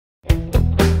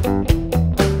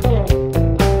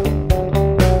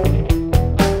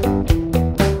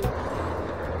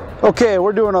Okay,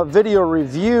 we're doing a video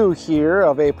review here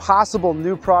of a possible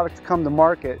new product to come to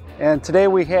market. And today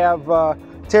we have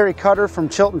Terry Cutter from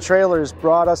Chilton Trailers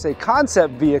brought us a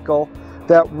concept vehicle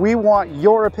that we want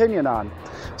your opinion on.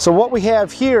 So what we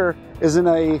have here is an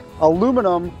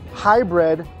aluminum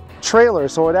hybrid trailer.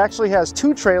 So it actually has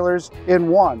two trailers in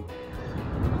one.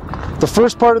 The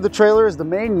first part of the trailer is the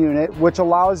main unit, which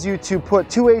allows you to put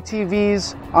two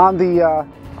ATVs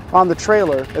on the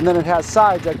trailer, and then it has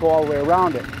sides that go all the way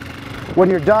around it. When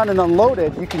you're done and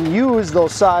unloaded, you can use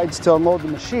those sides to unload the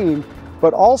machine,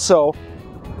 but also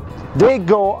they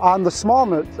go on the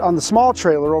small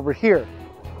trailer over here.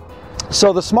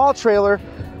 So the small trailer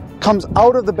comes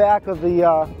out of the back of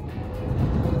the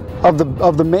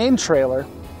main trailer,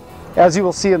 as you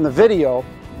will see in the video,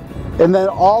 and then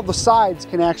all the sides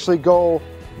can actually go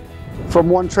from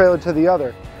one trailer to the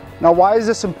other. Now, why is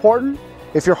this important?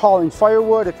 If you're hauling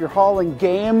firewood, if you're hauling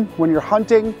game, when you're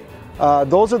hunting,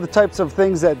 those are the types of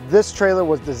things that this trailer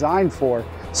was designed for.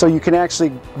 So you can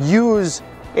actually use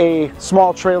a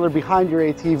small trailer behind your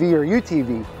ATV or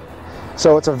UTV.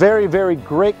 So it's a very, very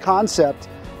great concept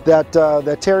that,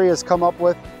 that Terry has come up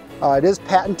with. It is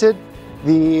patented.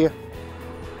 The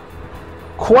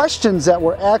questions that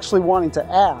we're actually wanting to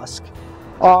ask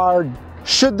are,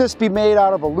 should this be made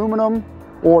out of aluminum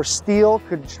or steel?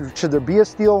 Should there be a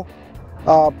steel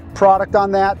product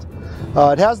on that?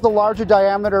 It has the larger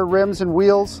diameter rims and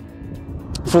wheels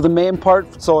for the main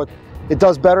part, so it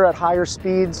does better at higher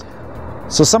speeds.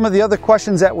 So some of the other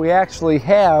questions that we actually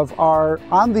have are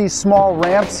on these small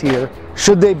ramps here.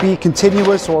 Should they be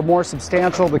continuous or more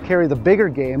substantial to carry the bigger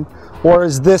game, or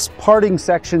is this parting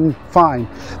section fine?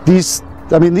 These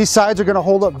sides are going to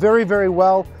hold up very, very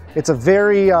well. It's a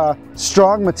very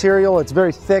strong material. It's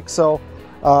very thick, so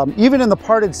even in the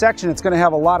parted section, it's going to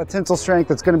have a lot of tensile strength.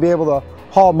 It's going to be able to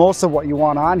haul most of what you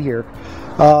want on here.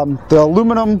 The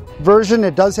aluminum version,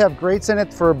 it does have grates in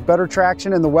it for better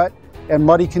traction in the wet and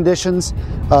muddy conditions.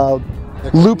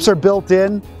 Loops are built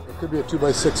in. It could be a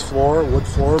 2x6 floor, wood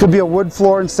floor. Could be a wood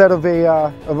floor instead of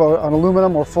an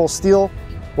aluminum or full steel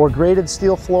or graded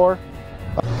steel floor.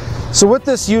 So with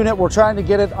this unit, we're trying to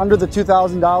get it under the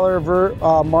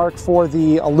 $2,000 mark for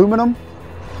the aluminum.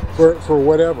 For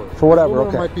whatever. For whatever, aluminum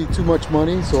okay. Might be too much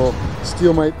money, so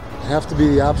steel might have to be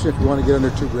the option if you want to get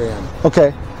under $2,000. Okay.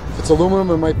 If it's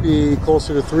aluminum, it might be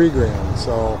closer to $3,000.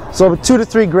 So a $2,000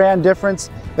 to $3,000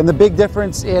 difference, and the big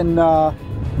difference in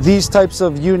these types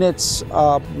of units,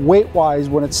 weight-wise,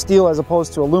 when it's steel as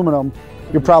opposed to aluminum,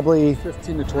 you're probably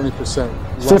 15 to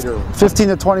 20% lighter. 15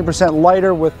 to 20%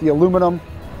 lighter with the aluminum.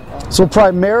 So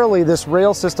primarily, this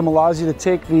rail system allows you to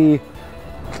take the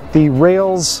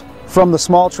rails from the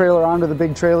small trailer onto the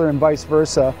big trailer and vice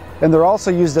versa, and they're also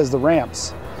used as the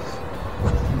ramps.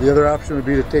 The other option would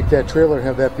be to take that trailer and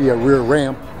have that be a rear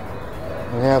ramp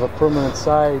and have a permanent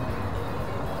side.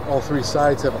 All three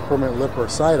sides have a permanent lip or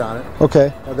side on it. Okay.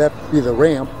 Have that be the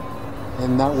ramp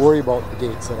and not worry about the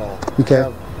gates at all. Okay.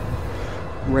 Have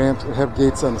ramps and have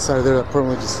gates on the side of there that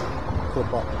permanently just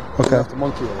flip up. You don't have to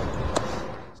monkey with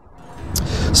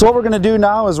it. So what we're going to do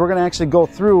now is we're going to actually go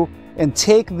through and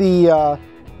take the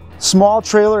small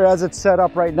trailer as it's set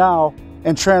up right now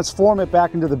and transform it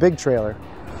back into the big trailer.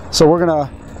 So we're going to,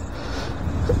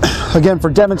 again,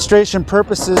 for demonstration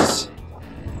purposes,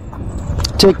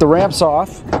 take the ramps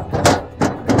off.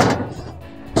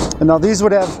 And now these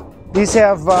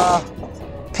have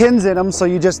pins in them, so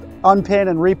you just unpin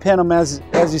and repin them as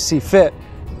you see fit.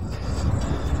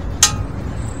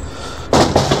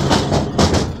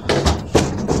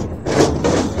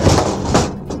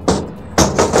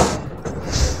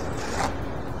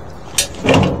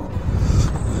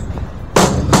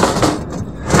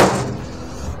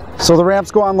 So the ramps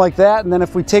go on like that, and then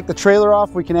if we take the trailer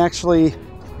off, we can actually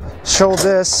show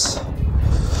this.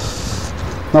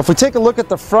 Now if we take a look at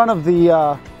the front of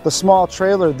the small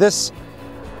trailer, this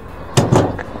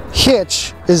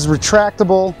hitch is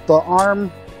retractable. The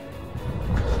arm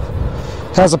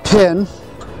has a pin.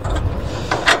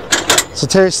 So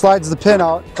Terry slides the pin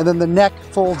out, and then the neck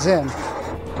folds in.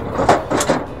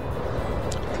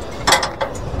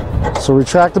 So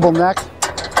retractable neck.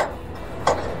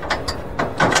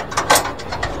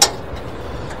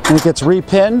 And it gets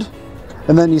repinned,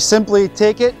 and then you simply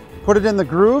take it, put it in the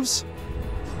grooves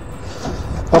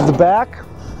of the back,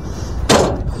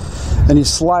 and you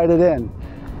slide it in.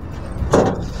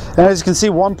 And as you can see,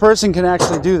 one person can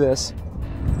actually do this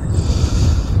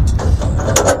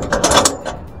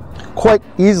quite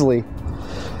easily.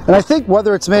 And I think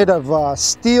whether it's made of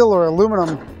steel or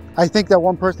aluminum, I think that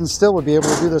one person still would be able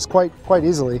to do this quite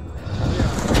easily.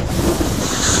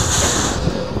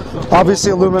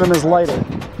 Obviously aluminum is lighter.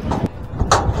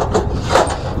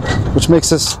 makes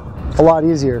this a lot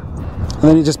easier. And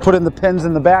then you just put in the pins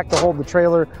in the back to hold the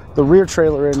trailer, the rear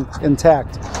trailer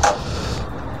intact.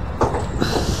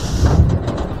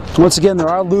 Once again, there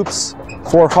are loops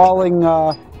for hauling,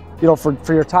 you know,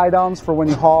 for your tie downs for when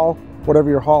you haul whatever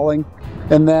you're hauling.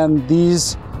 And then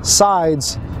these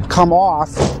sides come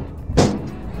off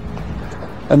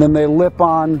and then they lip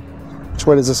on. Which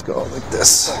way does this go? Like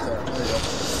this.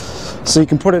 So you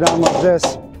can put it on like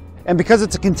this. And because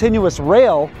it's a continuous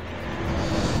rail,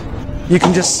 you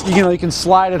can just, you know, you can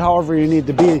slide it however you need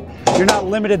to be. You're not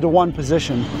limited to one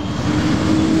position.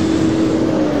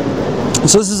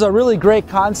 So this is a really great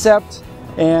concept,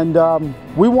 and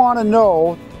we want to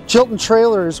know, Chilton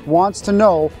Trailers wants to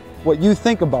know what you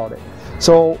think about it.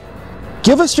 So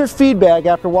give us your feedback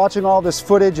after watching all this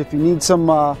footage. If you need some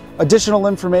additional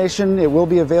information, it will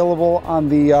be available on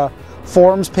the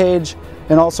forums page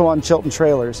and also on Chilton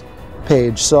Trailers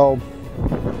page. So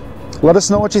let us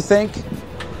know what you think,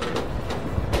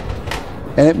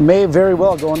 and it may very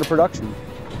well go into production.